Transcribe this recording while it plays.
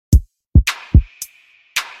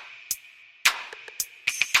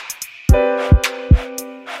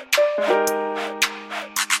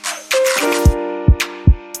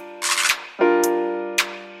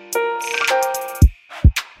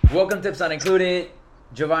Welcome, Tips Not Included.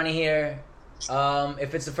 Giovanni here.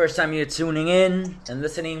 If it's the first time you're tuning in and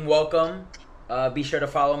listening, welcome. Be sure to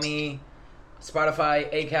follow me, Spotify,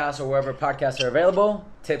 Acast, or wherever podcasts are available.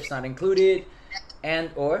 Tips Not Included,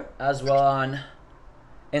 and or as well on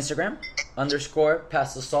Instagram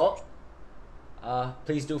 _Pass the Salt.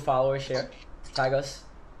 Please do follow or share. Tag us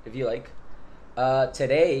if you like.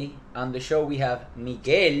 Today on the show we have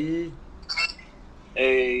Miguel.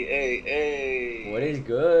 Hey. What is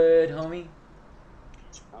good, homie?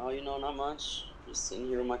 Oh, not much. Just sitting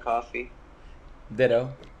here with my coffee.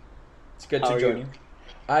 Ditto. It's good How to are join you?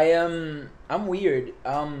 you. I'm weird.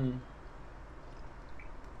 I've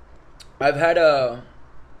had a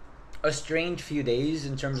strange few days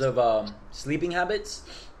in terms of sleeping habits.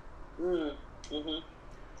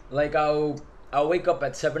 Like I'll wake up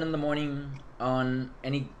at 7 in the morning on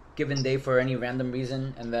any given day for any random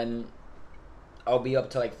reason, and then I'll be up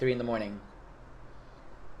to like 3 in the morning.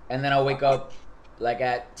 And then I'll wake up like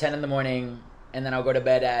at 10 in the morning, and then I'll go to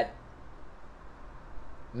bed at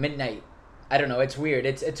midnight. I don't know, it's weird.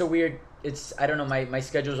 It's a weird, I don't know, my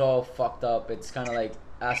schedule's all fucked up. It's kind of like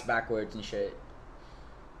ass backwards and shit.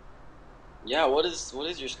 Yeah, what is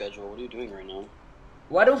your schedule? What are you doing right now?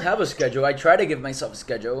 Well, I don't have a schedule. I try to give myself a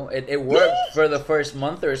schedule. It worked for the first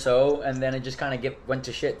month or so, and then it just kind of went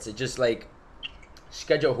to shits. It just like,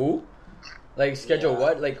 schedule who? Like, schedule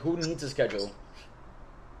what? Like, who needs a schedule?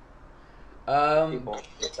 People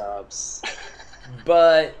with jobs.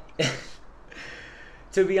 But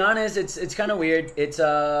to be honest, it's kind of weird. It's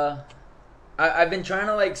I've been trying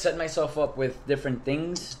to like set myself up with different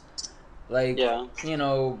things, like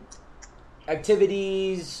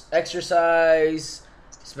activities, exercise,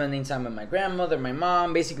 spending time with my grandmother, my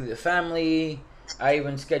mom, basically the family. I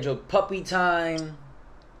even scheduled puppy time.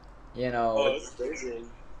 Oh, it's crazy.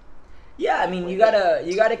 Yeah, I mean, you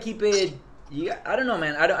gotta keep it. I don't know,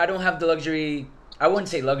 man. I don't have the luxury. I wouldn't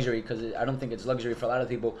say luxury because I don't think it's luxury for a lot of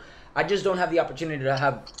people. I just don't have the opportunity to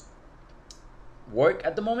have work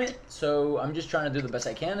at the moment. So I'm just trying to do the best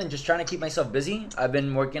I can and just trying to keep myself busy. I've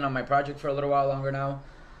been working on my project for a little while longer now,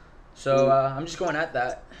 so I'm just going at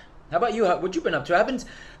that. How about you? What you been up to?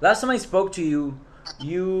 Last time I spoke to you,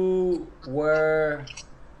 you were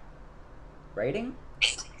writing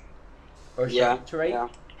or starting to write.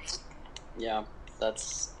 Yeah,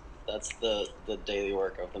 that's the daily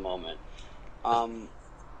work of the moment. My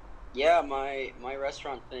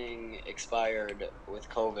restaurant thing expired with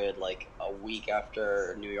COVID like a week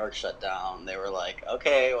after New York shut down. They were like,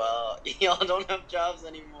 okay, well, y'all don't have jobs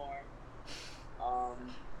anymore. I've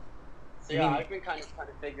been kind of trying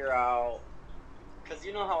to figure out, because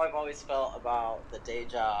you know how I've always felt about the day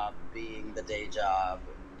job being the day job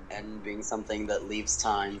and being something that leaves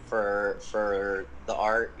time for the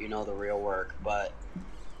art, the real work. But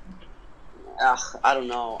I don't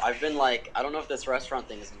know. I've been like, I don't know if this restaurant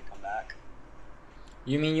thing is going to come back.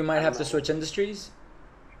 You mean you might have to switch industries?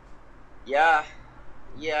 Yeah.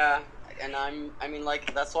 And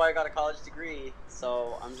that's why I got a college degree.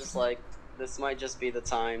 So I'm just like, this might just be the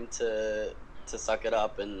time to suck it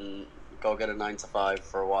up and go get a 9-to-5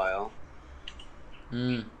 for a while.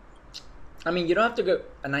 I mean, you don't have to go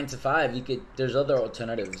a 9-to-5. There's other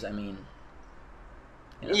alternatives. I mean,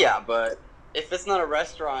 Yeah, but if it's not a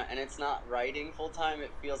restaurant and it's not writing full time, it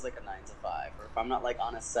feels like a 9-to-5. Or if I'm not like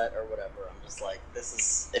on a set or whatever, I'm just like,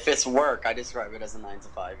 if it's work, I describe it as a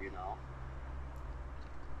 9-to-5.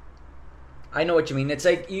 I know what you mean. It's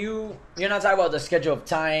like you're not talking about the schedule of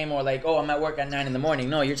time or like, oh, I'm at work at 9 in the morning.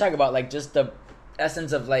 No, you're talking about like just the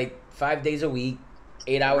essence of like 5 days a week,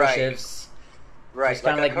 8-hour shifts. Right. It's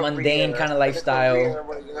kind of like mundane kind of lifestyle.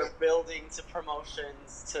 Where you're building to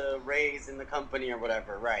promotions to raise in the company or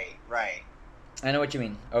whatever. Right. I know what you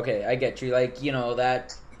mean. Okay, I get you. Like,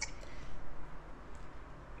 that...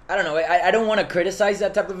 I don't know. I don't want to criticize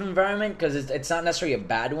that type of environment because it's not necessarily a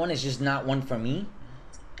bad one. It's just not one for me.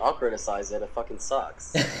 I'll criticize it. It fucking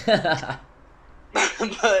sucks. But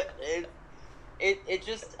it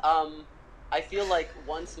just I feel like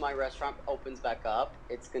once my restaurant opens back up,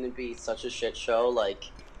 it's gonna be such a shit show,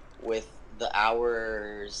 like with the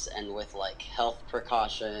hours and with like health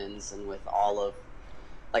precautions and with all of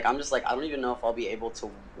like, I'm just like, I don't even know if I'll be able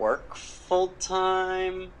to work full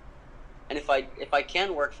time. And if I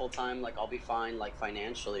can work full time, like I'll be fine, like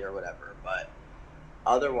financially or whatever. But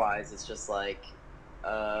otherwise, it's just like,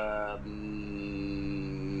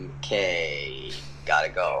 okay, gotta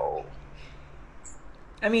go.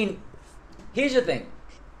 I mean, here's the thing.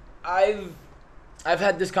 I've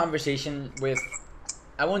had this conversation with,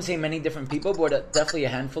 I won't say many different people, but definitely a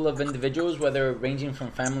handful of individuals, whether ranging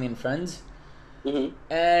from family and friends. Mm-hmm.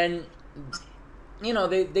 And you know,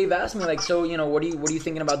 they've asked me like, so, you know, what are you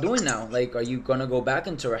thinking about doing now? Like, are you gonna go back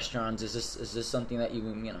into restaurants? Is this something that you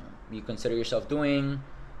know, you consider yourself doing,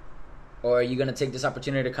 or are you gonna take this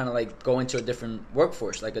opportunity to kind of like go into a different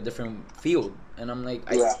workforce, like a different field? And I'm like,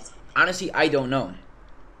 honestly, I don't know.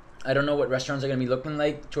 I don't know what restaurants are gonna be looking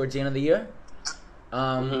like towards the end of the year.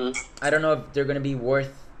 I don't know if they're gonna be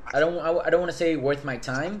worth. I don't want to say worth my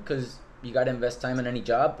time, because you got to invest time in any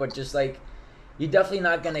job, but just like, you're definitely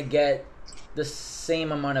not gonna get the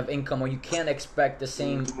same amount of income, or you can't expect the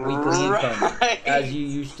same weekly income as you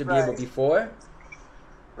used to be able before.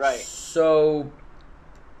 Right. So,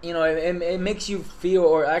 you know, it makes you feel,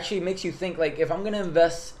 or actually makes you think, like, if I'm gonna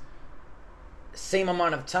invest same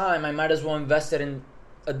amount of time, I might as well invest it in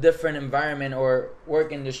a different environment or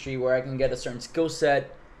work industry where I can get a certain skill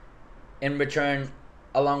set in return,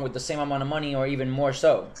 along with the same amount of money, or even more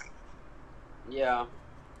so. Yeah.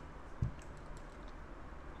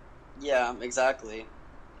 Yeah, exactly.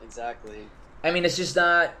 Exactly. I mean, it's just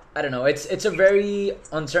not. I don't know. It's a very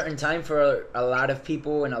uncertain time for a lot of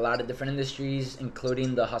people in a lot of different industries,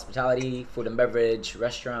 including the hospitality, food and beverage,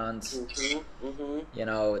 restaurants. You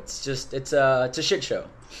know, it's just it's a shit show.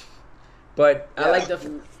 But Yeah. I like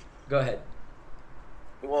the. Go ahead.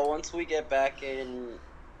 Well, once we get back in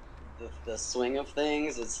the swing of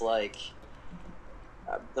things, it's like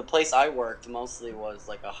the place I worked mostly was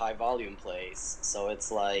like a high volume place. So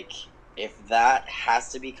it's like, if that has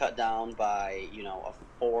to be cut down by, you know, a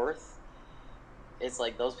fourth, it's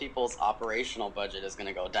like those people's operational budget is going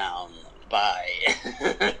to go down by,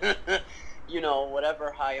 you know,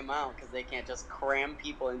 whatever high amount, because they can't just cram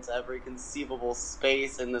people into every conceivable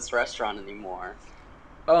space in this restaurant anymore.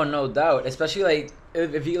 Oh, no doubt. Especially like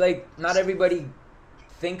if you like, not everybody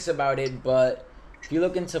thinks about it, but if you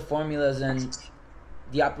look into formulas and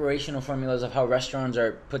the operational formulas of how restaurants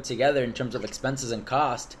are put together in terms of expenses and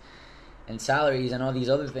cost and salaries and all these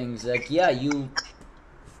other things, like, yeah, you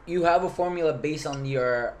have a formula based on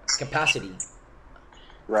your capacity,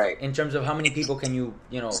 right, in terms of how many people can you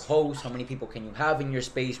know, host, how many people can you have in your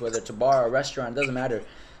space, whether it's a bar or a restaurant, doesn't matter.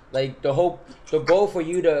 Like, the goal for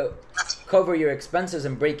you to cover your expenses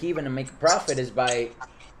and break even and make a profit is by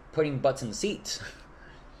putting butts in the seats.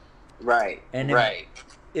 Right. And right.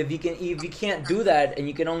 If you can't do that, and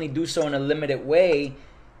you can only do so in a limited way,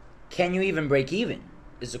 can you even break even?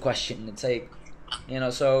 Is the question. It's like, you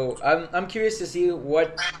know. So I'm curious to see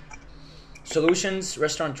what solutions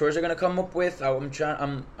restaurateurs are gonna come up with.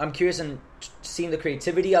 I'm curious in seeing the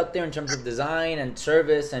creativity out there in terms of design and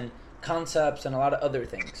service and concepts and a lot of other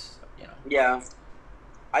things. You know. Yeah,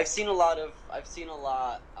 I've seen a lot.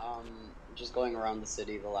 Just going around the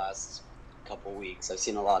city the last couple weeks, I've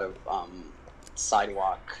seen a lot of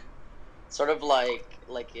sidewalk, sort of like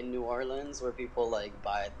in New Orleans, where people like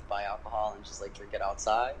buy alcohol and just like drink it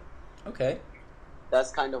outside. Okay.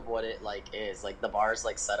 That's kind of what it like is. Like, the bars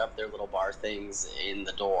like set up their little bar things in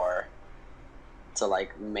the door to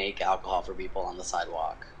like make alcohol for people on the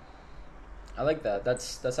sidewalk. I like that.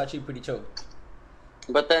 That's actually pretty chill.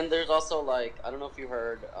 But then there's also, like, I don't know if you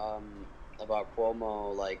heard about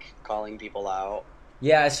Cuomo like calling people out.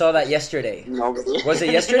 Yeah, I saw that yesterday. Nobody. Was it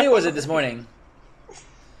yesterday or was it this morning?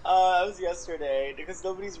 It was yesterday, because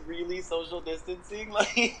nobody's really social distancing.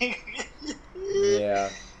 Like, Yeah.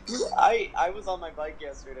 I was on my bike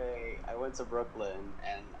yesterday. I went to Brooklyn,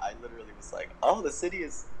 and I literally was like, "Oh, the city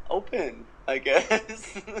is open, I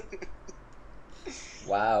guess."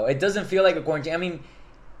 Wow, it doesn't feel like a quarantine. I mean,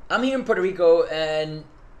 I'm here in Puerto Rico, and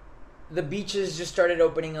the beaches just started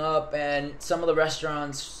opening up, and some of the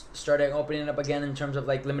restaurants started opening up again in terms of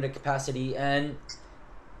like limited capacity, and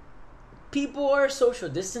people are social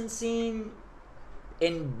distancing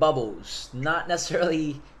in bubbles, not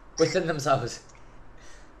necessarily within themselves.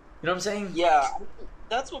 You know what I'm saying? Yeah,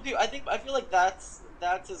 that's what people. I feel like that's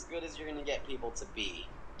as good as you're gonna get people to be.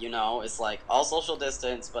 You know, it's like, all social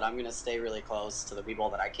distance, but I'm gonna stay really close to the people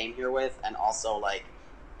that I came here with, and also like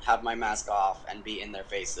have my mask off and be in their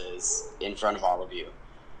faces in front of all of you.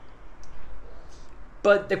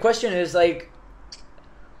 But the question is, like,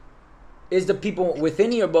 is the people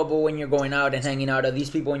within your bubble, when you're going out and hanging out, are these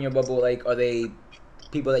people in your bubble, like, are they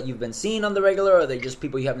people that you've been seeing on the regular, or are they just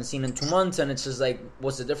people you haven't seen in 2 months, and it's just like,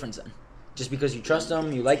 what's the difference then? Just because you trust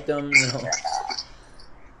them, you like them, you know?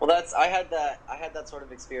 Well, I had that sort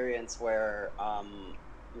of experience where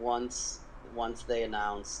once they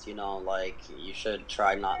announced, you know, like, you should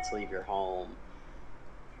try not to leave your home,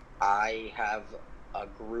 I have a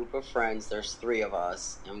group of friends, there's 3 of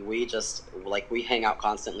us, and we just, like, we hang out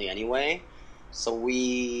constantly anyway, so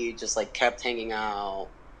we just, like, kept hanging out,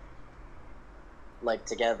 like,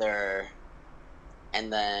 together,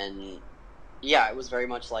 and then yeah, it was very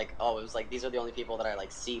much like, oh, it was like these are the only people that I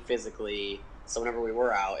like see physically. So whenever we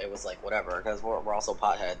were out, it was like whatever, because we're also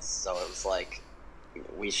potheads. So it was like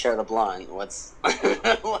we share the blunt. What's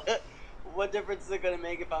what difference is it gonna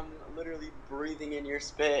make if I'm literally breathing in your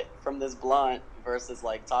spit from this blunt versus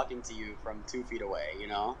like talking to you from 2 feet away? You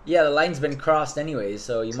know? Yeah, the line's been crossed anyways,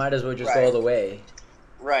 so you might as well just go Right. all the way.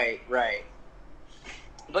 Right. Right.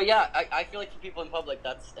 But yeah, I feel like for people in public,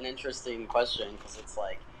 that's an interesting question, because it's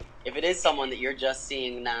like, if it is someone that you're just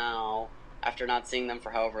seeing now after not seeing them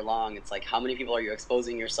for however long, it's like, how many people are you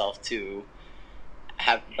exposing yourself to?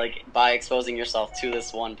 Have like by exposing yourself to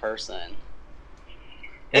this one person.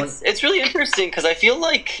 It's really interesting, because I feel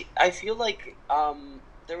like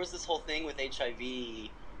there was this whole thing with HIV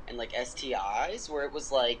and like STIs where it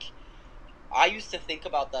was like, I used to think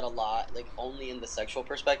about that a lot, like only in the sexual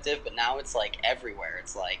perspective, but now it's like everywhere.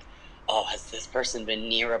 It's like, oh, has this person been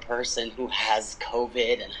near a person who has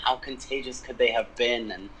COVID, and how contagious could they have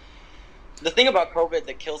been? And the thing about COVID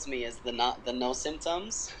that kills me is the no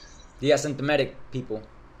symptoms. The asymptomatic people.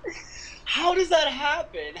 How does that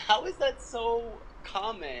happen? How is that so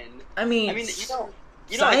common? I mean, I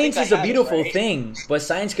science think is a I beautiful have it, right? thing, but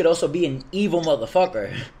science could also be an evil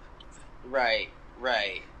motherfucker. Right.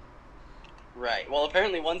 Well,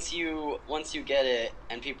 apparently once you get it,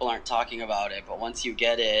 and people aren't talking about it, but once you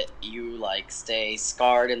get it, you like stay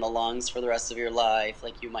scarred in the lungs for the rest of your life.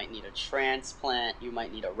 Like, you might need a transplant, you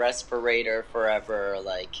might need a respirator forever.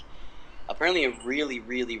 Like, apparently it really,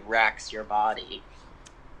 really racks your body.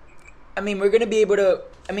 I mean, we're going to be able to...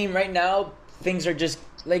 I mean, right now, things are just...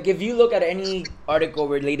 Like, if you look at any article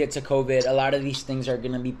related to COVID, a lot of these things are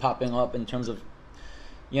going to be popping up in terms of,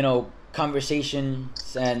 you know,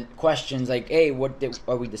 conversations and questions like, hey,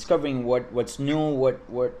 are we discovering? What's new? What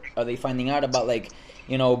are they finding out about, like,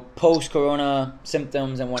 you know, post-corona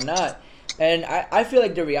symptoms and whatnot? And I feel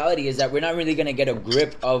like the reality is that we're not really going to get a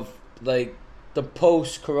grip of, like, the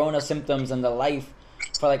post-corona symptoms and the life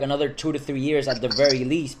for like another 2 to 3 years at the very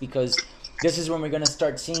least, because this is when we're going to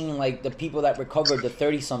start seeing like the people that recovered, the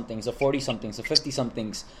 30-somethings, the 40-somethings, the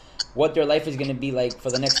 50-somethings, what their life is going to be like for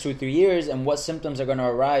the next 2 or 3 years, and what symptoms are going to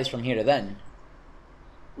arise from here to then.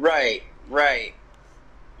 Right.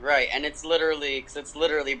 And it's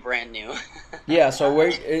literally brand new. Yeah, so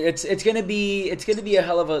it's going to be a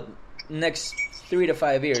hell of a next 3 to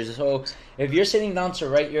 5 years. So if you're sitting down to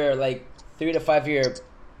write your like 3 to 5 year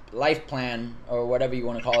life plan, or whatever you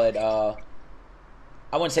want to call it, I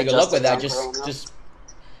wouldn't say good luck with that. Just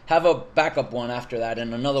have a backup one after that,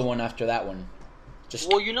 and another one after that one.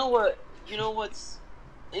 Well, you know what's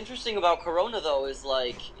interesting about Corona though is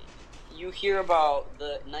like, you hear about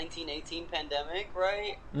the 1918 pandemic,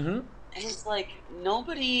 right? Mm-hmm. And it's like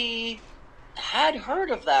nobody had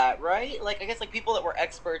heard of that, right? Like, I guess like people that were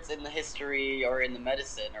experts in the history or in the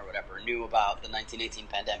medicine or whatever knew about the 1918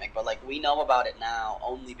 pandemic, but like we know about it now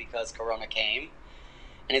only because Corona came.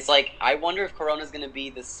 And it's like, I wonder if Corona is going to be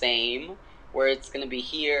the same, where it's going to be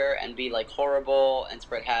here and be like horrible and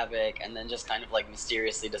spread havoc and then just kind of like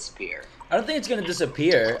mysteriously disappear. I don't think it's going to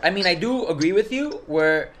disappear. I mean, I do agree with you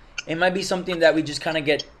where it might be something that we just kind of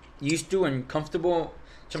get used to and comfortable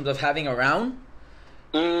in terms of having around.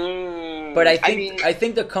 But I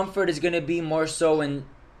think the comfort is going to be more so in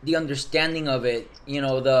the understanding of it. You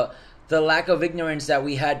know, the lack of ignorance that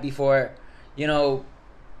we had before. You know,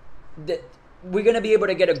 we're going to be able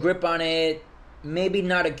to get a grip on it. Maybe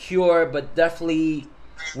not a cure, but definitely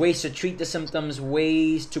ways to treat the symptoms,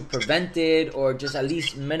 ways to prevent it, or just at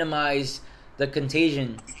least minimize the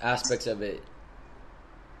contagion aspects of it.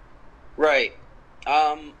 Right.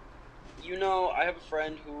 You know, I have a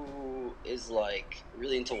friend who is like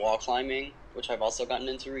really into wall climbing, which I've also gotten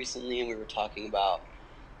into recently, and we were talking about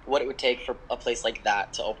what it would take for a place like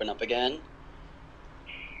that to open up again.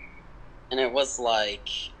 And it was like,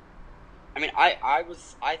 I mean, I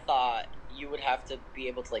thought you would have to be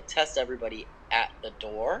able to like test everybody at the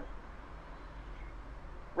door,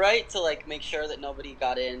 right? To like make sure that nobody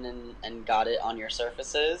got in and got it on your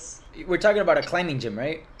surfaces. We're talking about a climbing gym,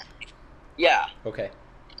 right? Yeah. Okay.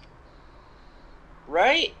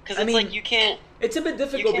 Right? Because it's like you can't... It's a bit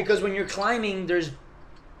difficult because when you're climbing, there's...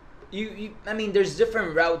 there's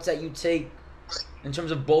different routes that you take in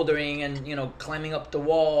terms of bouldering and, you know, climbing up the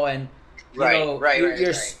wall and...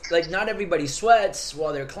 You're like, not everybody sweats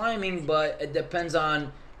while they're climbing, but it depends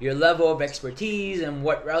on your level of expertise and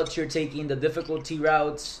what routes you're taking, the difficulty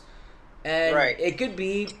routes, and it could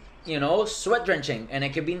be, you know, sweat drenching, and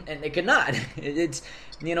it could not. It's,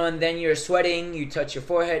 you know, and then you're sweating, you touch your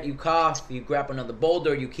forehead, you cough, you grab another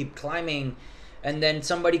boulder, you keep climbing, and then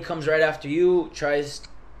somebody comes right after you, tries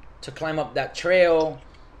to climb up that trail,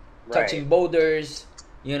 touching boulders.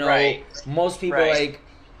 You know, Right. most people Right. like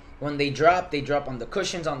when they drop on the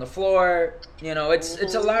cushions on the floor. You know, it's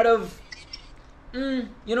a lot of, you know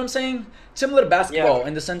what I'm saying? Similar to basketball Yeah.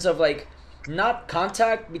 in the sense of like not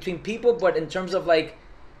contact between people, but in terms of like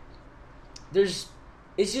there's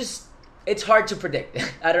it's just it's hard to predict.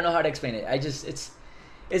 I don't know how to explain it.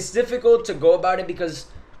 It's difficult to go about it because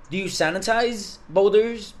do you sanitize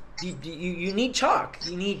boulders? You need chalk.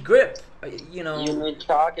 You need grip. You know. You need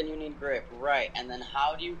chalk and you need grip, right? And then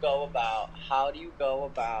how do you go about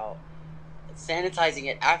sanitizing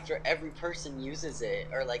it after every person uses it,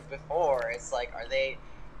 or like before? It's like, are they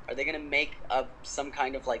gonna make up some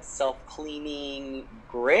kind of like self-cleaning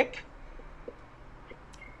grip?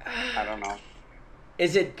 I don't know.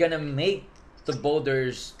 Is it gonna make the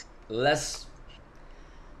boulders less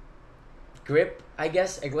grip? I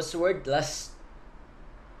guess. Like, what's the word? Less.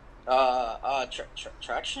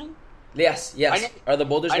 Traction. Yes. I know, Are the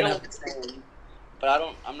boulders I know gonna? what you're saying,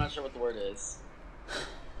 but I'm not sure what the word is.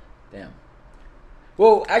 Damn.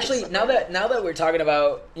 Well, actually, now that we're talking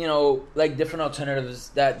about, you know, like different alternatives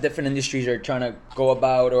that different industries are trying to go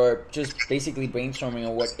about, or just basically brainstorming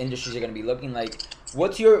on what industries are going to be looking like.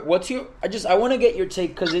 What's your? I want to get your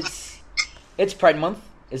take because it's Pride Month.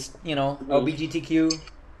 It's, you know, LGBTQ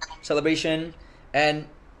celebration, and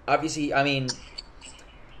obviously, I mean,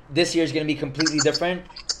 this year is going to be completely different.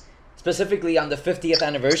 Specifically on the 50th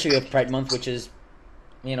anniversary of Pride Month, which is,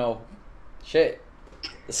 you know, shit.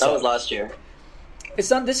 That was last year. It's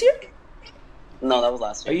not this year? No, that was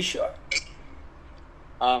last year. Are you sure?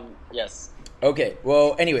 Yes. Okay.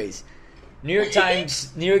 Well, anyways, New York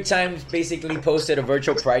Times basically posted a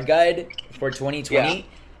virtual Pride guide for 2020, Yeah.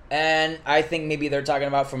 and I think maybe they're talking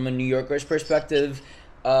about from a New Yorker's perspective.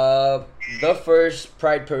 The first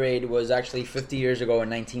Pride parade was actually 50 years ago in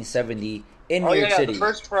 1970 in New York City. The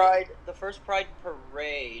first Pride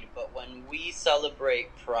parade. But when we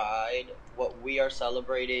celebrate Pride, what we are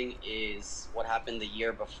celebrating is what happened the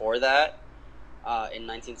year before that. In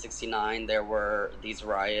 1969, there were these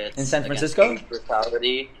riots In San Francisco? against police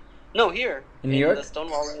brutality. No, here in New York, the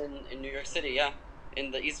Stonewall in New York City. Yeah,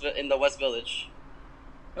 in the West Village.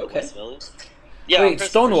 Okay. West Village. Yeah. Wait,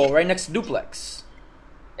 Stonewall, right next to Duplex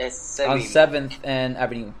on 7th and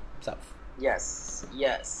Avenue South. Yes.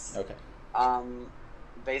 Okay.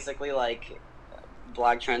 Basically, like,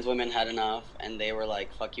 black trans women had enough, and they were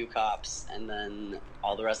like, "Fuck you, cops," and then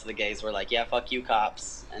all the rest of the gays were like, "Yeah, fuck you,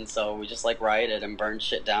 cops," and so we just like rioted and burned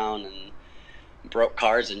shit down and broke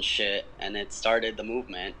cars and shit, and it started the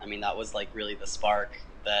movement. I mean, that was like really the spark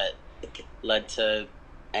that led to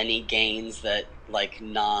any gains that like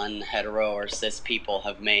non-hetero or cis people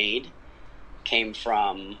have made came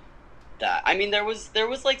from that. I mean, there was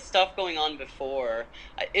like stuff going on before.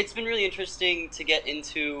 It's been really interesting to get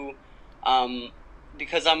into,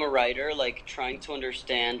 because I'm a writer, like trying to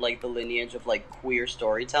understand like the lineage of like queer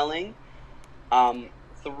storytelling,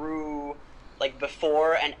 through like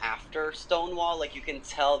before and after Stonewall. Like you can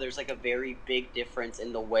tell there's like a very big difference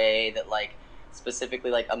in the way that like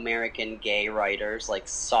specifically like American gay writers like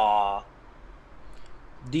saw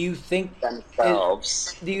Do you think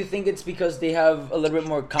themselves. Do you think it's because they have a little bit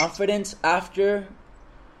more confidence after,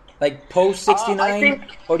 like post '69,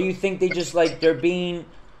 or do you think they just like they're being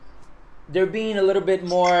a little bit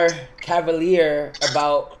more cavalier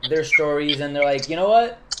about their stories, and they're like, you know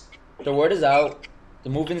what, the word is out, the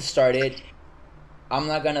movement started, I'm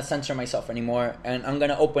not gonna censor myself anymore, and I'm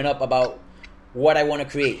gonna open up about what I want to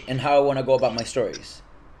create and how I want to go about my stories.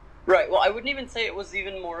 Right. Well, I wouldn't even say it was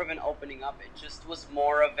even more of an opening up. It just was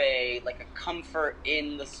more of a like a comfort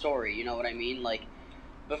in the story. You know what I mean? Like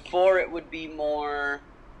before, it would be more.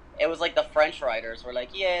 It was like the French writers were like,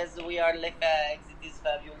 "Yes, we are les fags. It is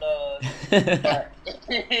fabulous." But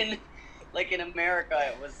like in America,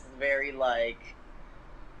 it was very like.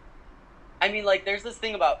 I mean, like there's this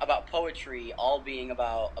thing about poetry all being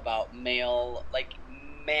about male, like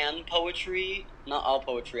man poetry. Not all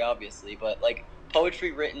poetry, obviously, but like.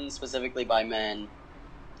 Poetry written specifically by men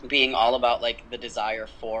being all about like the desire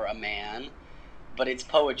for a man, but it's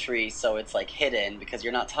poetry, so it's like hidden because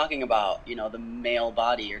you're not talking about, you know, the male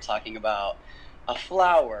body. You're talking about a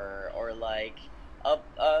flower or like a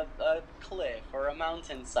cliff or a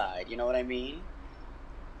mountainside. You know what I mean?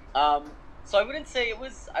 So I wouldn't say it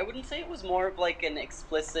was more of like an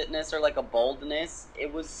explicitness or like a boldness.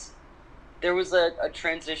 There was a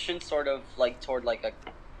transition sort of like toward like a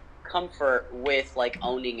comfort with like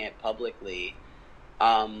owning it publicly,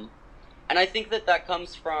 and I think that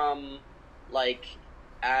comes from like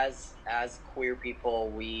as queer people,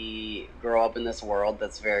 we grow up in this world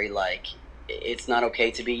that's very like it's not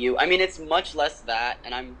okay to be you. I mean, it's much less that,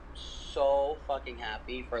 and I'm so fucking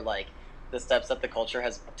happy for like the steps that the culture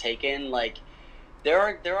has taken. Like there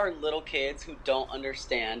are little kids who don't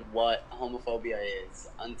understand what homophobia is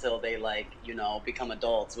until they like become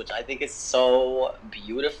adults, which I think is so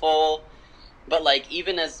beautiful. But like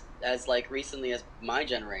even as like recently as my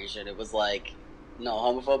generation, it was like no,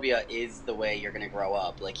 homophobia is the way you're gonna grow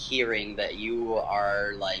up. Like hearing that you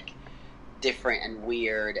are like different and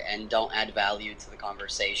weird and don't add value to the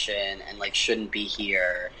conversation and like shouldn't be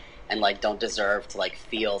here and like don't deserve to like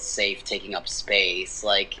feel safe taking up space,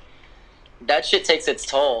 like that shit takes its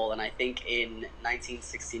toll. And I think in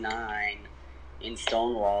 1969 in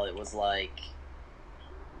Stonewall it was like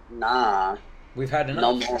nah, We've had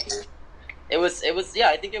no enough. more. It was yeah,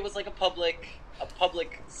 I think it was like a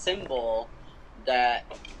public symbol that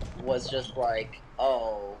was just like,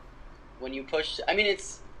 oh, when you push, I mean,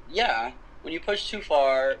 it's, yeah, when you push too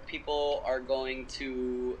far, people are going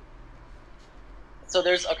to, so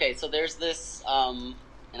there's this, and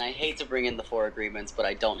I hate to bring in the four agreements, but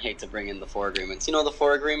I don't hate to bring in the four agreements. You know the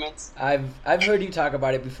four agreements? I've heard you talk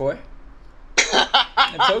about it before.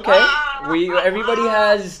 It's okay. Everybody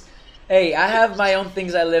has. Hey, I have my own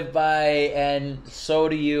things I live by, and so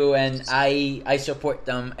do you, and I support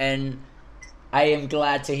them, and I am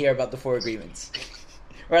glad to hear about the four agreements,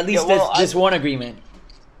 or at least this one agreement.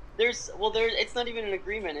 There's it's not even an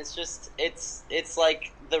agreement. It's just it's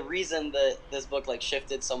like the reason that this book like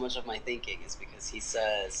shifted so much of my thinking is because he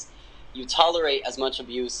says you tolerate as much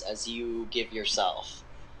abuse as you give yourself.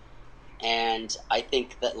 And I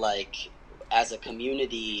think that like as a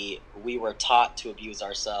community we were taught to abuse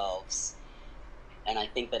ourselves, and I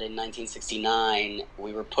think that in 1969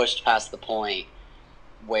 we were pushed past the point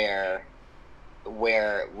where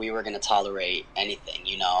we were going to tolerate anything,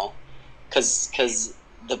 because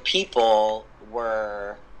the people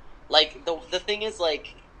were like the thing is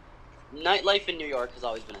like nightlife in New York has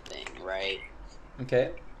always been a thing, right?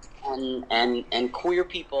 Okay. And queer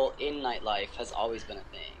people in nightlife has always been a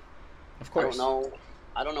thing. Of course.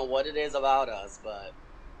 I don't know what it is about us, but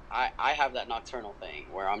I have that nocturnal thing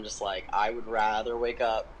where I'm just like, I would rather wake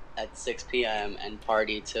up at 6 p.m. and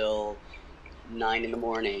party till 9 in the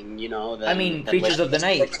morning, than creatures of the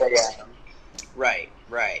night. Right.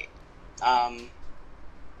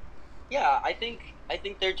 Yeah, I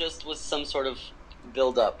think there just was some sort of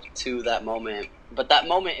build up to that moment, but that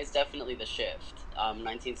moment is definitely the shift.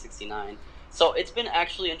 1969. So it's been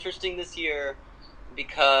actually interesting this year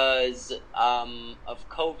because of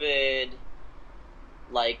COVID.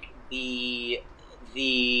 Like the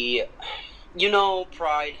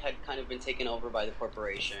Pride had kind of been taken over by the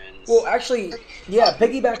corporations. Well, actually, yeah,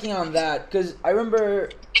 piggybacking on that, because I remember,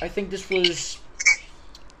 I think this was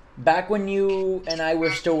back when you and I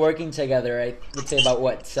were still working together. I would say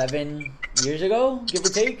about 7 years ago, give or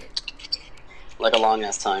take. Like a long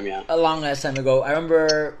ass time, yeah. A long ass time ago. I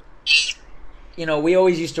remember, we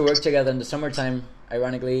always used to work together in the summertime,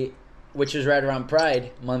 ironically, which was right around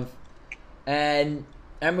Pride Month. And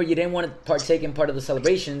I remember you didn't want to partake in part of the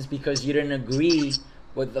celebrations because you didn't agree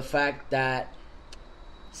with the fact that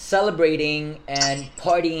celebrating and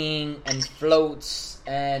partying and floats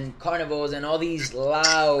and carnivals and all these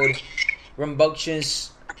loud,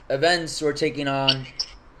 rambunctious events were taking on,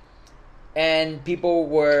 and people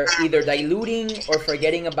were either diluting or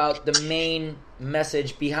forgetting about the main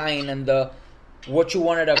message behind and what you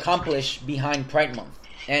wanted to accomplish behind Pride Month.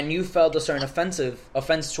 And you felt a certain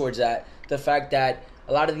offense towards that. The fact that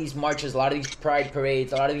a lot of these marches, a lot of these pride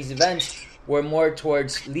parades, a lot of these events were more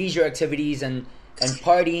towards leisure activities and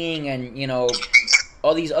partying and,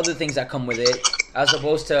 all these other things that come with it, as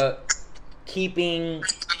opposed to keeping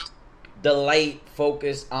the light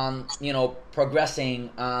focused on, progressing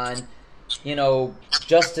on,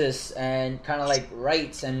 justice and kind of like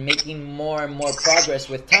rights and making more and more progress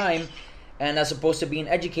with time. And as opposed to being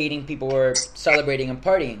educating, people were celebrating and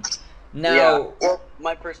partying. Now, yeah. Well,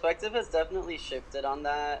 my perspective has definitely shifted on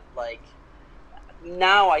that. Like,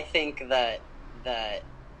 now I think that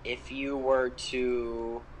if you were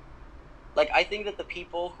to, like, I think that the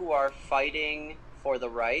people who are fighting for the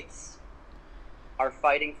rights are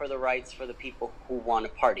fighting for the rights for the people who want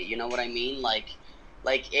to party. You know what I mean? Like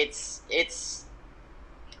it's.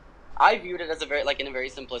 I viewed it as in a very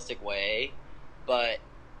simplistic way, but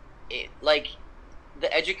it like.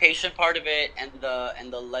 The education part of it and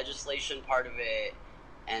the legislation part of it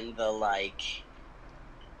and the like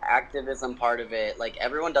activism part of it, like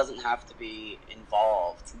everyone doesn't have to be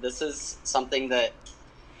involved. This is something that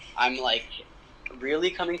I'm like really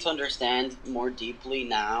coming to understand more deeply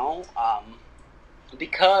now,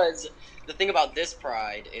 because the thing about this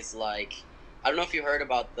Pride is like, I don't know if you heard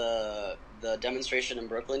about the demonstration in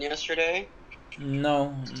Brooklyn yesterday.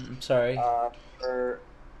 No, I'm sorry.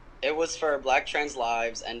 It was for Black Trans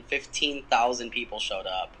Lives, and 15,000 people showed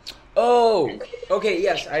up. Oh, okay,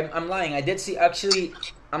 yes, I'm lying. I did see, actually,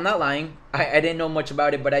 I'm not lying. I didn't know much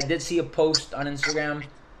about it, but I did see a post on Instagram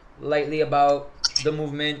lightly about the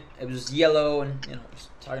movement. It was yellow and, just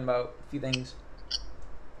talking about a few things.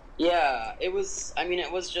 Yeah, it was. I mean,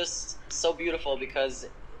 it was just so beautiful because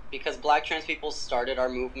Black trans people started our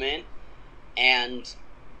movement, and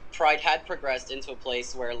Pride had progressed into a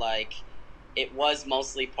place where like it was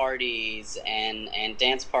mostly parties and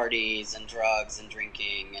dance parties and drugs and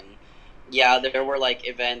drinking, and yeah, there were like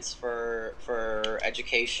events for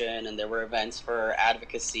education, and there were events for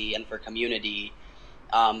advocacy and for community.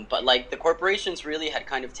 But like the corporations really had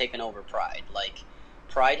kind of taken over Pride. Like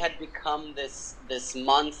Pride had become this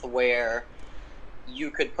month where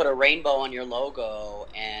you could put a rainbow on your logo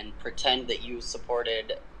and pretend that you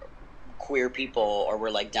supported queer people or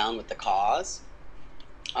were like down with the cause.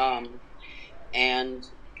 And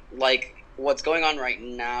like what's going on right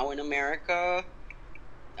now in America,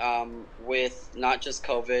 with not just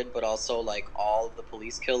COVID but also like all of the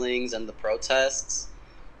police killings and the protests,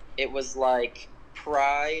 it was like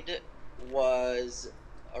Pride was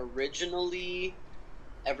originally,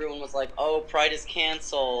 everyone was like, oh, Pride is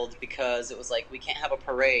canceled because it was like we can't have a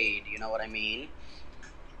parade, you know what I mean?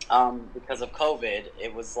 Because of COVID,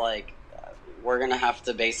 it was like we're gonna have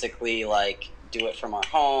to basically like do it from our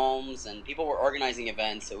homes, and people were organizing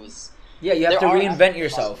events. It was Yeah, you have to reinvent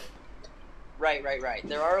yourself. Right.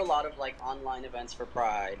 There are a lot of like online events for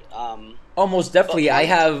Pride. Almost definitely. I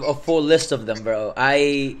have a full list of them, bro.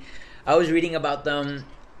 I was reading about them,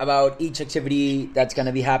 about each activity that's going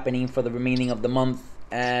to be happening for the remaining of the month,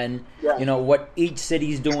 and what each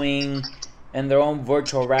city's doing, and their own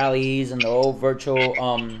virtual rallies and their own virtual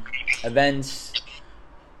events.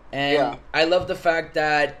 And I love the fact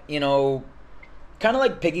that, kind of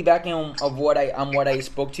like piggybacking on what I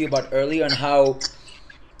spoke to you about earlier, and how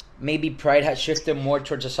maybe Pride has shifted more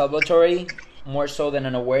towards a celebratory, more so than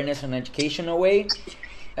an awareness and educational way.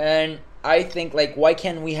 And I think, like, why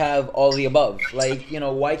can't we have all the above? Like,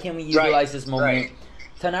 why can't we utilize this moment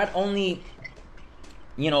to not only,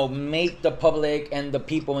 make the public and the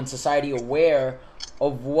people in society aware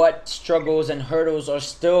of what struggles and hurdles are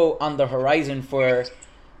still on the horizon for,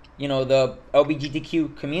 the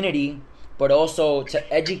LGBTQ community, but also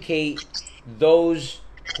to educate those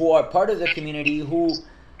who are part of the community who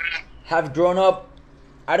have grown up,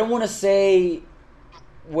 I don't want to say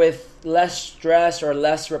with less stress or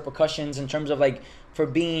less repercussions in terms of like for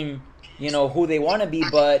being, who they want to be,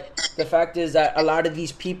 but the fact is that a lot of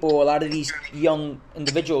these people, a lot of these young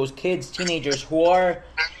individuals, kids, teenagers who are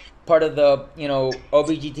part of the,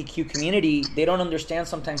 LGBTQ community, they don't understand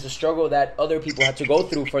sometimes the struggle that other people had to go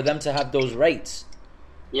through for them to have those rights.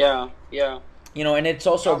 Yeah. And it's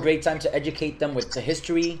also a great time to educate them with the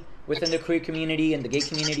history within the queer community and the gay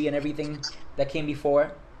community and everything that came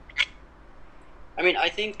before. I mean, I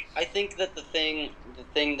think that the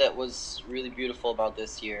thing that was really beautiful about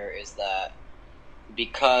this year is that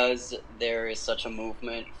because there is such a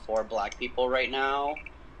movement for Black people right now,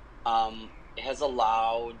 it has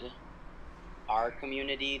allowed our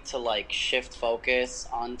community to like shift focus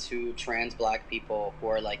onto trans Black people, who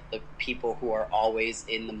are like the people who are always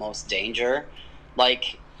in the most danger.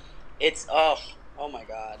 Like, it's oh my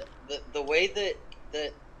god, the way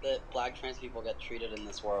that Black trans people get treated in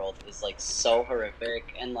this world is like so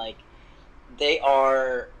horrific, and like they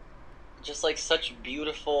are just like such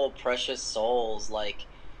beautiful, precious souls. Like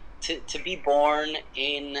to be born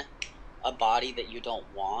in a body that you don't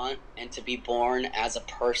want, and to be born as a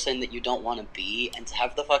person that you don't want to be, and to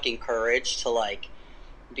have the fucking courage to like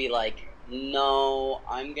be like, no,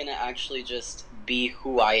 I'm gonna actually just be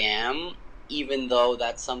who I am, even though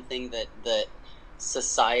that's something that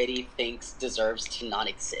society thinks deserves to not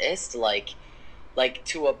exist, like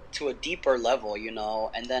to a deeper level,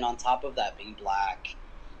 and then on top of that being Black.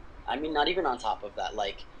 I mean, not even on top of that,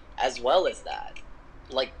 like as well as that,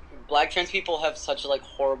 like Black trans people have such a like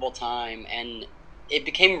horrible time, and it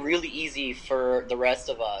became really easy for the rest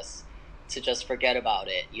of us to just forget about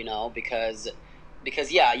it,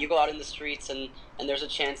 because yeah, you go out in the streets and there's a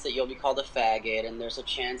chance that you'll be called a faggot, and there's a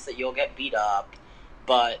chance that you'll get beat up,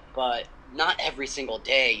 but not every single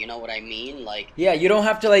day, you know what I mean? Like, yeah, you don't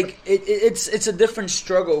have to like it's a different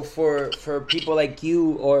struggle for people like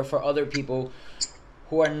you, or for other people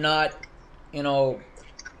who are not,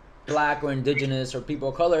 Black or indigenous or people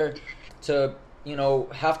of color, to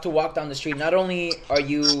have to walk down the street. Not only are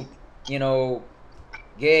you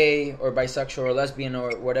gay or bisexual or lesbian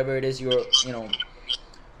or whatever it is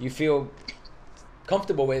you feel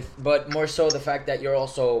comfortable with, but more so the fact that you're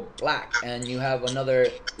also black and you have another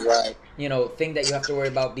Right. thing that you have to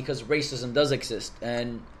worry about because racism does exist, and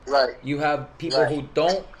Right. you have people who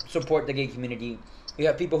don't support the gay community. You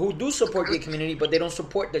have people who do support the gay community, but they don't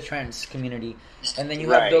support the trans community, and then you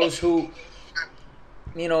have those who,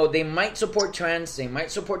 they might support trans, they might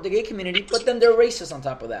support the gay community, but then they're racist on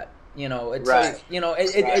top of that. It's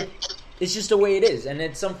like, it's just the way it is, and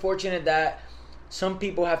it's unfortunate that some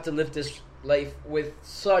people have to live this life with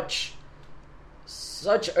such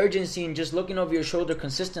urgency and just looking over your shoulder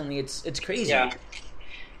consistently. It's crazy.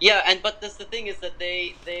 Yeah, but that's the thing is that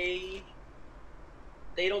they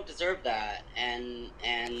don't deserve that, and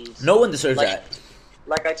no one deserves that.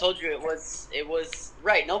 Like I told you, it was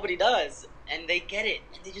right. Nobody does, and they get it.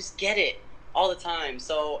 They just get it all the time.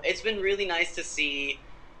 So it's been really nice to see,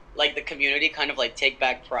 like, the community kind of like take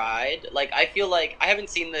back pride. Like, I feel like I haven't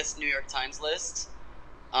seen this New York Times list,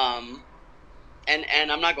 and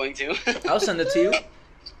I'm not going to. I'll send it to you.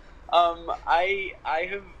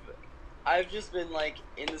 I've just been, like,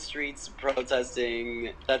 in the streets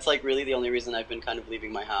protesting. That's, like, really the only reason I've been kind of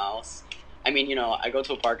leaving my house. I mean, I go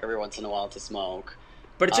to a park every once in a while to smoke.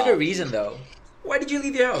 But it's a good reason, though. Why did you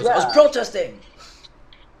leave your house? Yeah. I was protesting.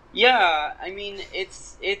 Yeah, I mean,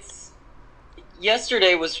 it's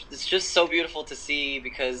yesterday it's just so beautiful to see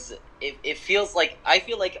because it feels like, I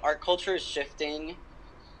feel like our culture is shifting.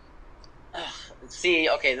 See,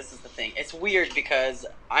 okay, this is the thing. It's weird because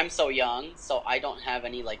I'm so young, so I don't have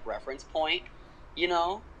any, like, reference point,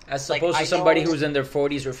 As opposed to somebody who's in their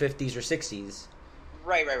 40s or 50s or 60s.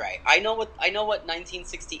 Right. I know what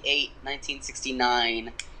 1968,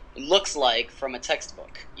 1969 looks like from a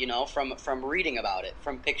textbook, from reading about it,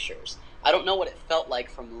 from pictures. I don't know what it felt like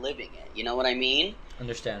from living it, you know what I mean?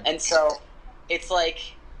 Understand. And so it's like,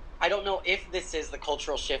 I don't know if this is the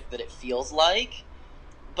cultural shift that it feels like,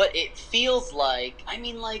 but it feels like, I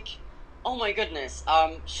mean, like, oh my goodness,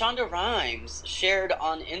 Shonda Rhimes shared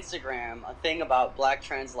on Instagram a thing about Black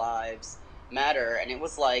trans lives matter, and it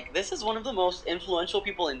was like, this is one of the most influential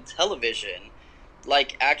people in television,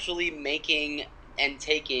 like, actually making and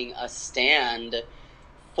taking a stand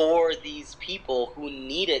for these people who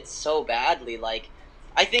need it so badly. Like,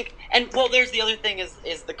 I think, and well, there's the other thing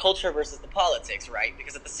is the culture versus the politics, right?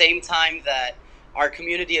 Because at the same time that our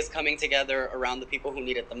community is coming together around the people who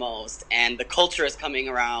need it the most, and the culture is coming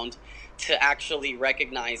around to actually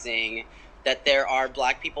recognizing that there are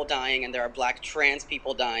Black people dying and there are Black trans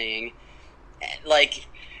people dying, like,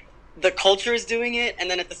 the culture is doing it, and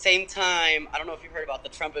then at the same time, I don't know if you heard about the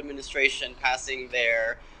Trump administration passing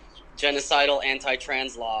their genocidal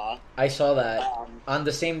anti-trans law. I saw that on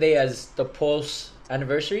the same day as the Pulse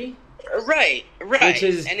anniversary. Right. Which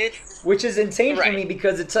is insane for Right. me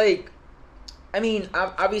because it's like, I mean,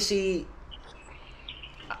 obviously,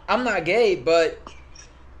 I'm not gay, but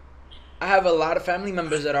I have a lot of family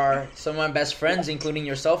members that are. Some of my best friends, including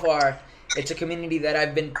yourself, are. It's a community that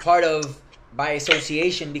I've been part of by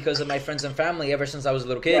association because of my friends and family ever since I was a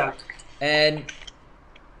little kid. Yeah. And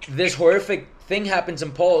this horrific thing happens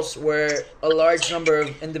in Pulse where a large number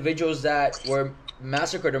of individuals that were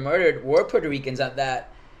massacred or murdered were Puerto Ricans at that.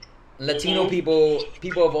 Latino people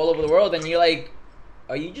of all over the world, and you're like,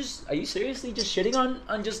 are you seriously just shitting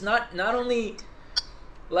on just not only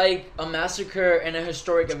like a massacre and a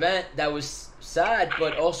historic event that was sad,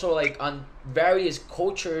 but also like on various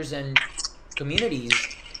cultures and communities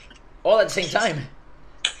all at the same time?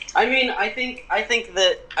 I mean, I think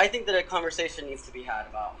that a conversation needs to be had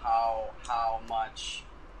about how much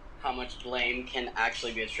blame can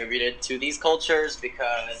actually be attributed to these cultures,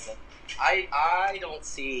 because I don't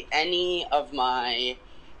see any of my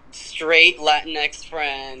straight Latinx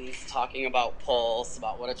friends talking about Pulse,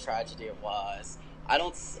 about what a tragedy it was. I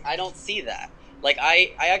don't see that. Like,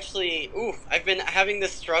 I actually, I've been having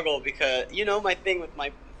this struggle because, my thing with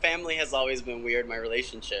my family has always been weird, my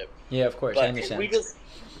relationship. Yeah, of course, but I understand.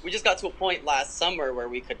 We just got to a point last summer where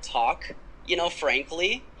we could talk,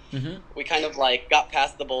 frankly. Mm-hmm. We kind of, like, got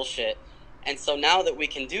past the bullshit. And so now that we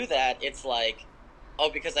can do that, it's like,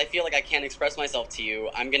 because I feel like I can't express myself to you,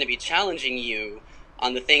 I'm going to be challenging you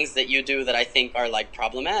on the things that you do that I think are, like,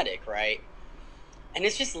 problematic, right? And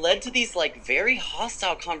it's just led to these, like, very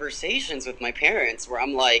hostile conversations with my parents where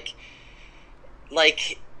I'm like,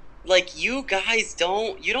 you guys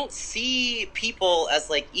don't see people as,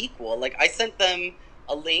 like, equal. Like, I sent them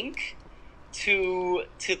a link to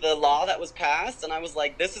the law that was passed, and I was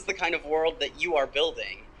like, this is the kind of world that you are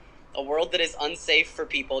building. A world that is unsafe for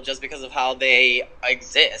people just because of how they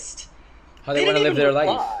exist. How they want to live their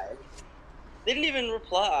life. They didn't even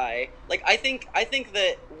reply. Like, I think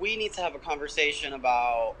that we need to have a conversation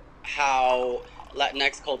about how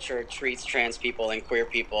Latinx culture treats trans people and queer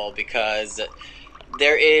people, because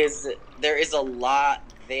there is a lot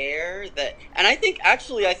there that, and I think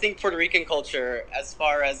Puerto Rican culture, as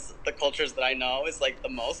far as the cultures that I know, is like the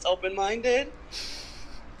most open-minded.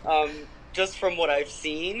 Just from what I've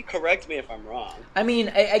seen, correct me if I'm wrong. I mean,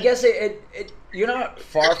 I guess it you're not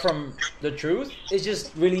far from the truth. It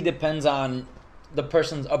just really depends on the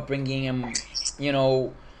person's upbringing and,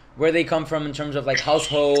 where they come from in terms of like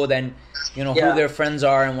household and, who their friends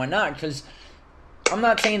are and whatnot. Because I'm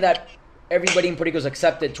not saying that everybody in Puerto Rico is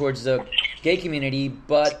accepted towards the gay community,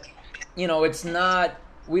 but it's not.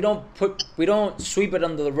 We don't sweep it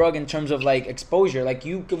under the rug in terms of like exposure. Like,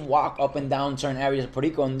 you can walk up and down certain areas of Puerto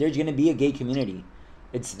Rico and there's gonna be a gay community.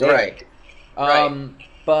 It's there. Right.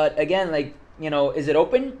 But again, like, is it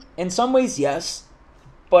open? In some ways, yes,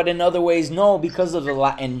 but in other ways, no, because of the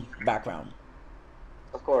Latin background.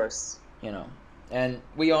 Of course. And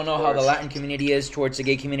we all know how the Latin community is towards the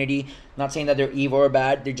gay community. Not saying that they're evil or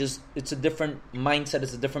bad. It's a different mindset.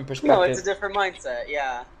 It's a different perspective. No, it's a different mindset.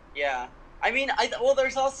 Yeah. I mean,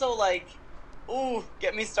 there's also like,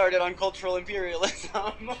 get me started on cultural imperialism.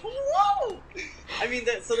 Whoa! I mean,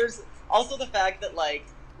 so there's also the fact that like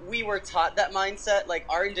we were taught that mindset, like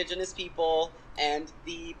our indigenous people and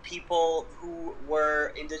the people who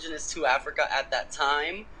were indigenous to Africa at that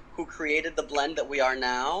time, who created the blend that we are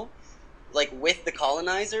now, like with the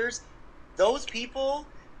colonizers, those people,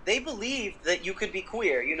 they believed that you could be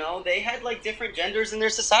queer, They had, like, different genders in their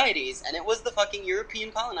societies, and it was the fucking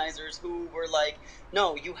European colonizers who were like,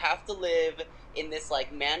 no, you have to live in this,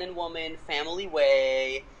 like, man and woman family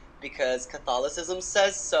way because Catholicism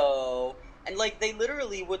says so. And, like, they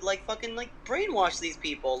literally would, like, fucking, like, brainwash these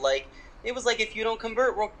people. Like, it was like, if you don't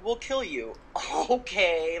convert, we'll kill you.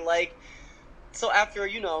 Okay, like, so after,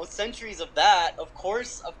 centuries of that, of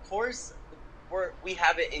course, we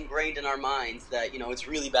have it ingrained in our minds that it's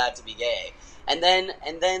really bad to be gay, and then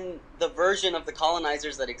the version of the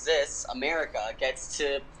colonizers that exists, America, gets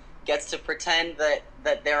to pretend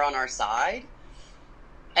that they're on our side,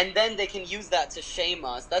 and then they can use that to shame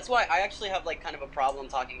us. That's why I actually have like kind of a problem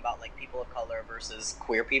talking about like people of color versus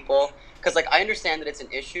queer people, because like I understand that it's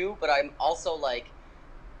an issue, but I'm also like,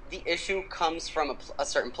 the issue comes from a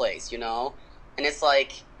certain place, and it's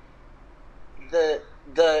like the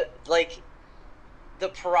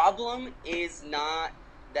problem is not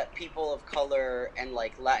that people of color and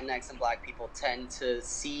like Latinx and Black people tend to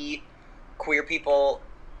see queer people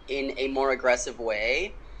in a more aggressive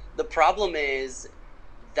way. The problem is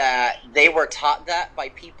that they were taught that by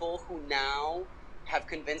people who now have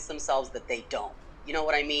convinced themselves that they don't. You know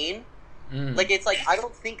what I mean? Like, it's like, I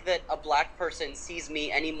don't think that a Black person sees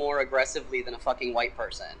me any more aggressively than a fucking white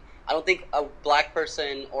person. I don't think a Black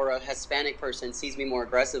person or a Hispanic person sees me more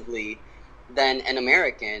aggressively than an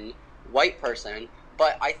American white person,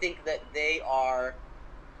 but I think that they are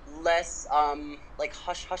less like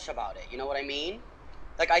hush-hush about it. You know what I mean?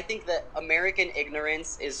 Like, I think that American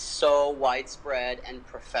ignorance is so widespread and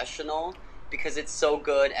professional because it's so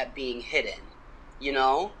good at being hidden,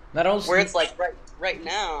 Not also, where it's like right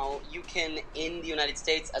now, you can, in the United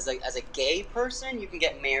States, as a gay person, you can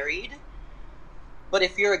get married, but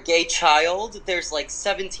if you're a gay child, there's like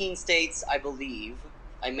 17 states, I believe,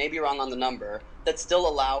 I may be wrong on the number, that still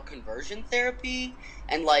allow conversion therapy.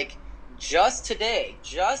 And like just today,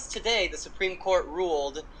 the Supreme Court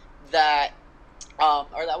ruled that,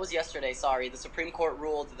 or that was yesterday, sorry, the Supreme Court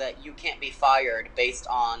ruled that you can't be fired based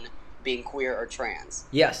on being queer or trans.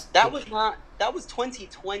 Yes. That was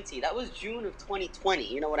 2020. That was June of 2020.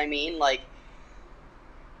 You know what I mean? Like,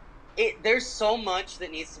 there's so much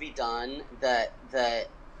that needs to be done that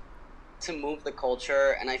to move the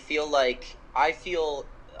culture, and I feel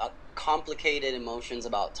complicated emotions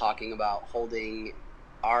about talking about holding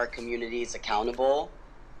our communities accountable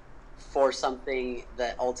for something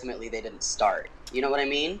that ultimately they didn't start. You know what I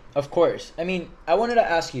mean? Of course. I mean, I wanted to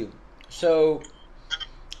ask you, so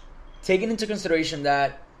taking into consideration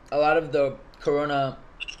that a lot of the corona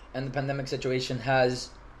and the pandemic situation has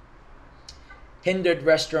hindered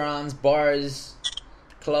restaurants, bars,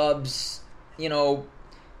 clubs,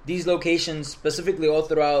 these locations specifically all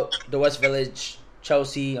throughout the West Village,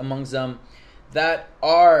 Chelsea amongst them, that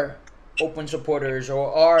are open supporters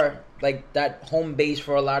or are like that home base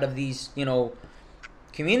for a lot of these,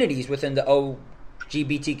 communities within the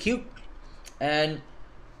LGBTQ. And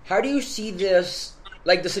how do you see this,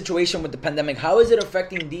 like the situation with the pandemic? How is it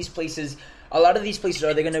affecting these places? A lot of these places,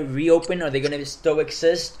 are they going to reopen? Are they going to still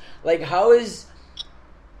exist? Like, how is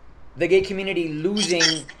the gay community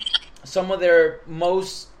losing some of their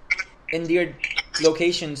most endeared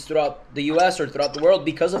locations throughout the U.S. or throughout the world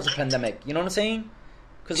because of the pandemic? You know what I'm saying?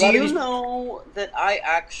 Because Do you know that I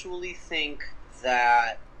actually think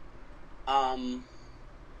that um,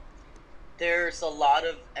 there's a lot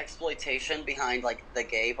of exploitation behind like the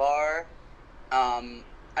gay bar?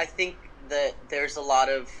 I think that there's a lot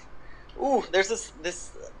of there's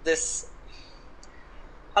this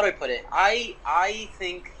how do I put it? I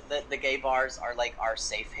think that the gay bars are like our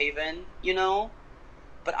safe haven, you know?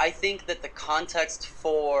 But I think that the context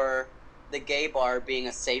for the gay bar being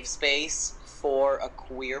a safe space for a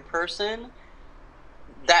queer person,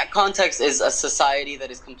 that context is a society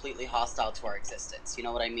that is completely hostile to our existence. You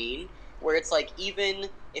know what I mean? Where it's like, even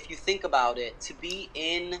if you think about it, to be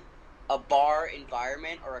in a bar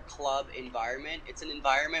environment or a club environment, it's an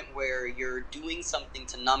environment where you're doing something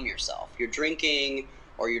to numb yourself. You're drinking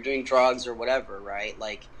or you're doing drugs or whatever, right?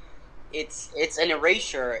 Like, it's an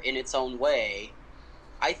erasure in its own way.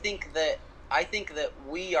 I think that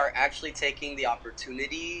we are actually taking the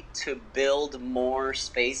opportunity to build more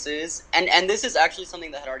spaces, and this is actually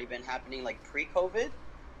something that had already been happening like pre-COVID,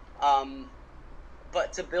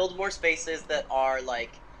 but to build more spaces that are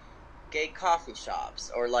like gay coffee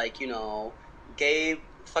shops or like, you know, gay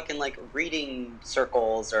fucking like reading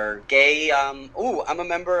circles or gay. I'm a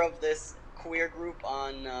member of this queer group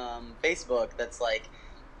on Facebook that's like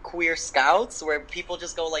queer scouts where people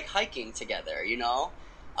just go like hiking together, you know.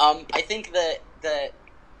 I think that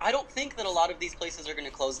I don't think that a lot of these places are going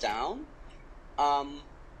to close down. I'm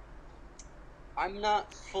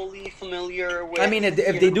not fully familiar with. I mean, if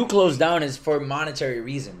they do close down, it's for monetary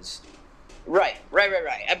reasons. Right.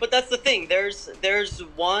 But that's the thing. There's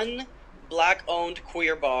one black-owned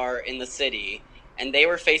queer bar in the city, and they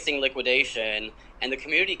were facing liquidation, and the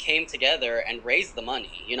community came together and raised the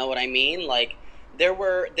money. You know what I mean? Like,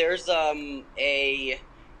 there's a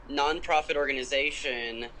nonprofit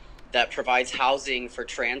organization that provides housing for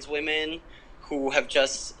trans women who have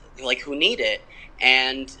just who need it,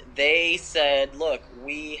 and they said, look,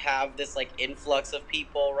 we have this like influx of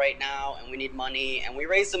people right now and we need money, and we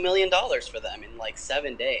raised $1 million for them in like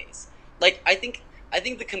 7 days. Like, I think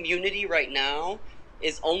the community right now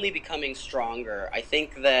is only becoming stronger. I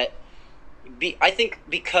think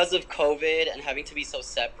because of COVID and having to be so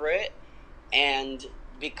separate, and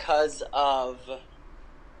because of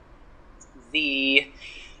the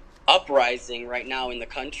uprising right now in the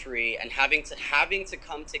country, and having to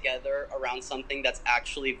come together around something that's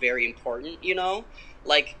actually very important, you know,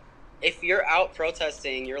 like if you're out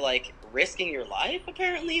protesting, you're like risking your life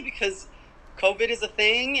apparently because COVID is a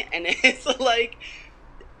thing, and it's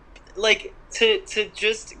like to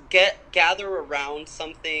just gather around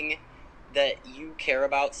something that you care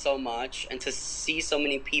about so much, and to see so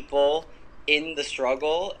many people in the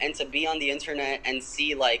struggle, and to be on the internet and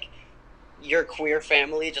see like your queer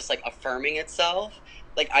family just like affirming itself.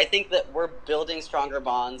 Like, I think that we're building stronger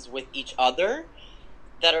bonds with each other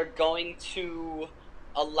that are going to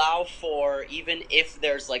allow for, even if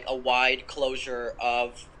there's like a wide closure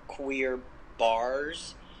of queer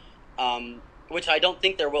bars, which I don't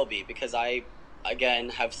think there will be, because I again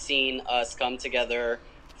have seen us come together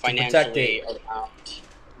financially around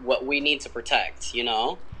what we need to protect, you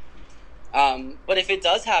know. But if it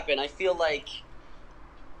does happen, I feel like,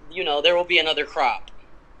 you know, there will be another crop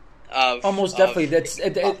of almost definitely. That's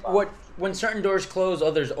what, when certain doors close,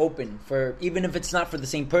 others open, for even if it's not for the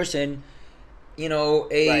same person. You know,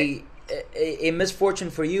 a misfortune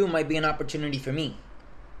for you might be an opportunity for me.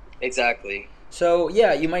 Exactly. So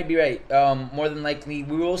yeah, you might be right. More than likely,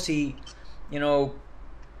 we will see, you know,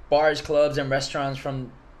 bars, clubs, and restaurants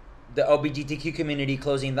from the LGBTQ community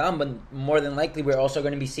closing down. But more than likely, we're also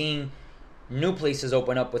going to be seeing new places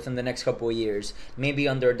open up within the next couple of years, maybe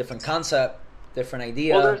under a different concept, different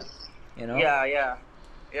idea. Well, you know.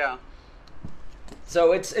 Yeah.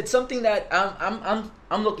 So it's something that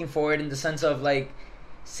I'm looking forward, in the sense of like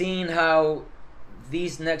seeing how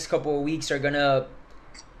these next couple of weeks are gonna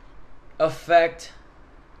affect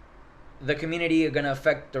the community, are gonna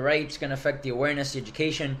affect the rights, gonna affect the awareness, the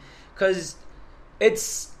education, because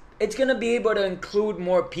it's gonna be able to include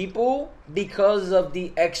more people because of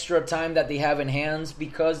the extra time that they have in hands,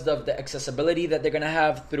 because of the accessibility that they're gonna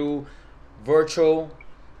have through virtual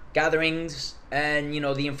gatherings, and, you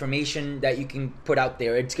know, the information that you can put out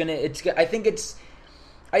there.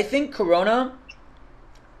 I think Corona,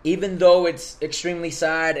 even though it's extremely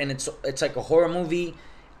sad and it's like a horror movie,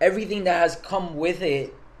 everything that has come with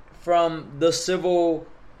it, from the civil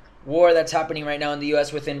war that's happening right now in the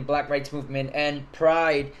U.S. within Black Rights Movement, and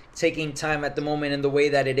Pride taking time at the moment in the way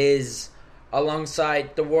that it is,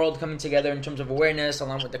 alongside the world coming together in terms of awareness,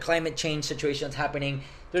 along with the climate change situation that's happening.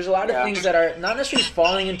 There's a lot of things that are not necessarily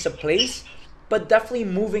falling into place, but definitely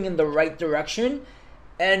moving in the right direction.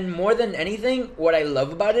 And more than anything, what I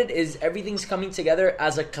love about it is everything's coming together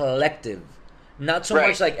as a collective. Not so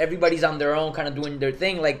much like everybody's on their own kind of doing their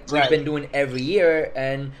thing like we've been doing every year.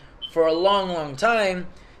 And for a long, long time,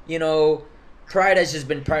 you know, Pride has just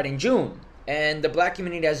been Pride in June. And the black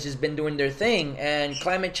community has just been doing their thing. And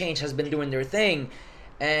climate change has been doing their thing.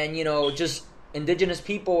 And, you know, just indigenous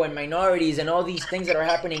people and minorities and all these things that are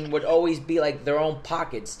happening would always be like their own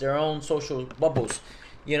pockets, their own social bubbles.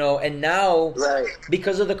 You know, and now,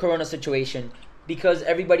 because of the corona situation, because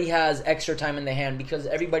everybody has extra time in their hand, because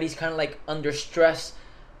everybody's kind of like under stress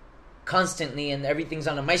constantly and everything's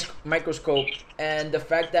on a microscope, and the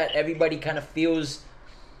fact that everybody kind of feels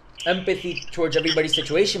empathy towards everybody's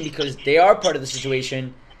situation because they are part of the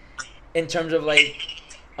situation in terms of like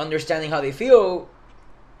understanding how they feel,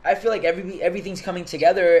 I feel like everything's coming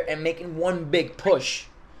together and making one big push.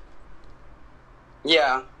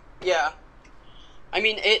 Yeah. I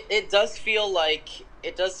mean, it does feel like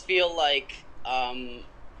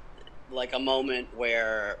a moment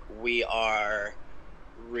where we are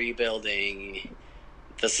rebuilding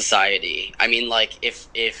the society. I mean, like if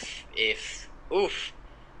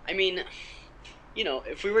I mean, you know,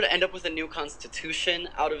 if we were to end up with a new constitution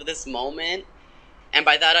out of this moment, and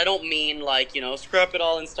by that I don't mean like, you know, scrap it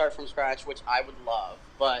all and start from scratch, which I would love,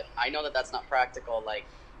 but I know that that's not practical. Like,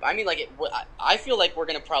 I mean, like, I feel like we're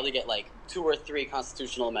going to probably get, like, 2 or 3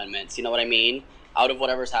 constitutional amendments, you know what I mean, out of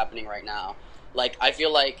whatever's happening right now. Like, I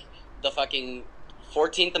feel like the fucking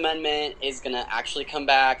 14th Amendment is going to actually come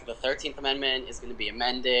back. The 13th Amendment is going to be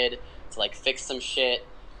amended to, like, fix some shit.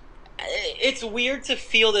 It's weird to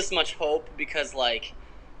feel this much hope because, like,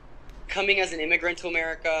 coming as an immigrant to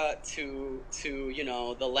America to you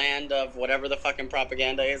know, the land of whatever the fucking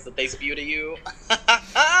propaganda is that they spew to you...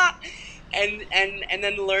 And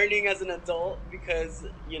then learning as an adult because,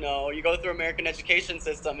 you know, you go through American education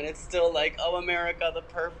system and it's still like, oh, America, the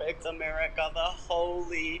perfect America, the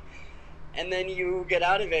holy. And then you get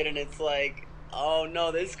out of it and it's like, oh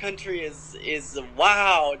no, this country is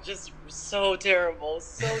wow, just so terrible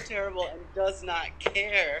and does not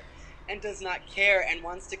care and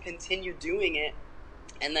wants to continue doing it.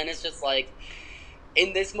 And then it's just like,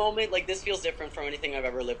 in this moment, like, this feels different from anything I've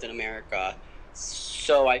ever lived in America.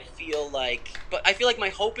 So I feel like my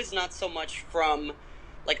hope is not so much from,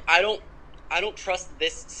 like, I don't trust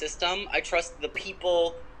this system. I trust the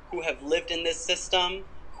people who have lived in this system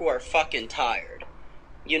who are fucking tired.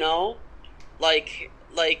 You know? Like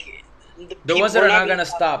the ones that are not gonna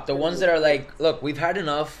stop. The ones that are like, look, we've had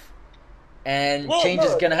enough and change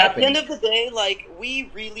is gonna happen. At the end of the day, like, we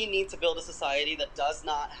really need to build a society that does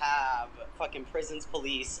not have fucking prisons,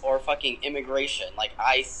 police, or fucking immigration, like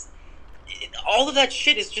ICE. All of that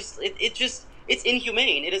shit is just it's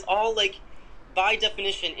inhumane. It is all, like, by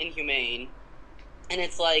definition inhumane. And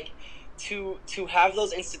it's like to have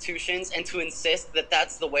those institutions and to insist that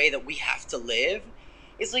that's the way that we have to live.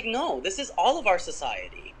 It's like, no, this is all of our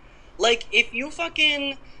society. Like, if you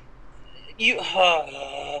fucking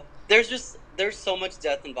there's so much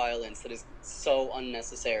death and violence that is so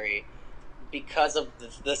unnecessary because of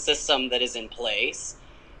the system that is in place,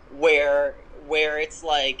 where it's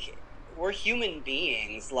like, we're human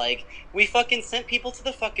beings. Like, we fucking sent people to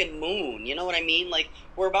the fucking moon, you know what I mean? Like,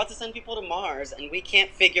 we're about to send people to Mars, and we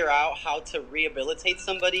can't figure out how to rehabilitate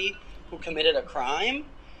somebody who committed a crime.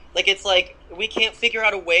 Like, it's like, we can't figure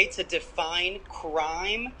out a way to define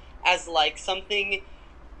crime as, like, something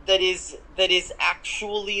that is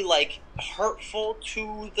actually, like, hurtful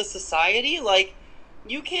to the society. Like,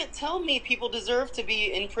 you can't tell me people deserve to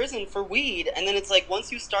be in prison for weed, and then it's like,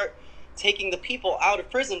 once you start taking the people out of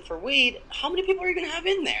prison for weed, how many people are you going to have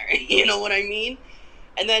in there? You know what I mean?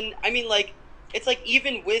 And then, I mean, like, it's like,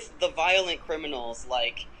 even with the violent criminals,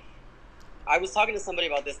 like, I was talking to somebody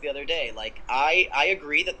about this the other day. Like, I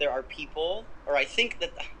agree that there are people, or I think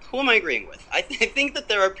that, who am I agreeing with? I think that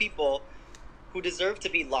there are people who deserve to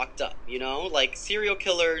be locked up, you know? Like, serial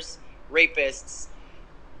killers, rapists,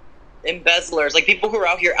 embezzlers, like, people who are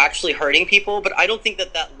out here actually hurting people, but I don't think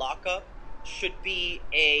that lockup should be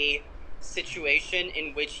a situation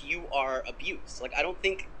in which you are abused. Like, I don't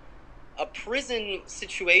think a prison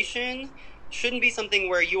situation shouldn't be something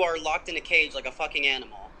where you are locked in a cage like a fucking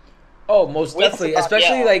animal. Oh, most definitely.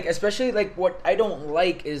 Especially like what I don't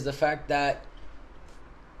like is the fact that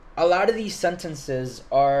a lot of these sentences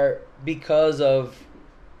are because of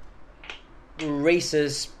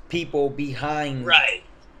racist people behind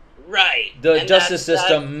the justice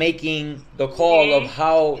system making the call of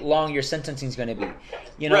how long your sentencing is going to be.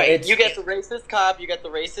 You know, you get the racist cop, you get the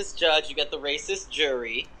racist judge, you get the racist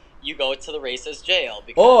jury, you go to the racist jail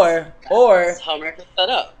because that's how America's set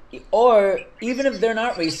up. Or even if they're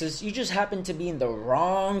not racist, you just happen to be in the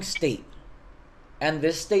wrong state, and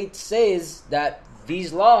this state says that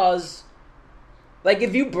these laws, like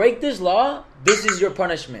if you break this law, this is your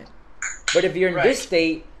punishment. But if you're in this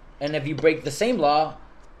state and if you break the same law,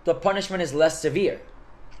 the punishment is less severe.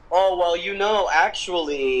 Oh, well,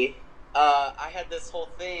 actually, I had this whole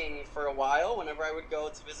thing for a while. Whenever I would go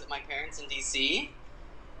to visit my parents in D.C.,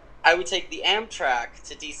 I would take the Amtrak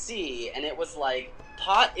to D.C., and it was like,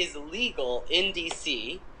 pot is legal in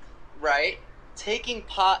D.C., right? Taking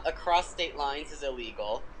pot across state lines is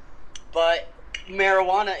illegal, but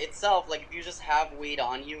marijuana itself, like if you just have weed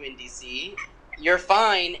on you in D.C., you're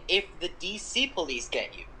fine if the D.C. police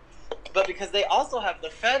get you. But because they also have the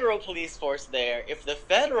federal police force there, if the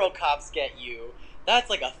federal cops get you, that's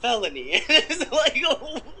like a felony. It's like,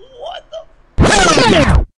 what the?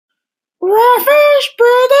 Rafish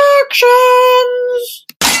Productions!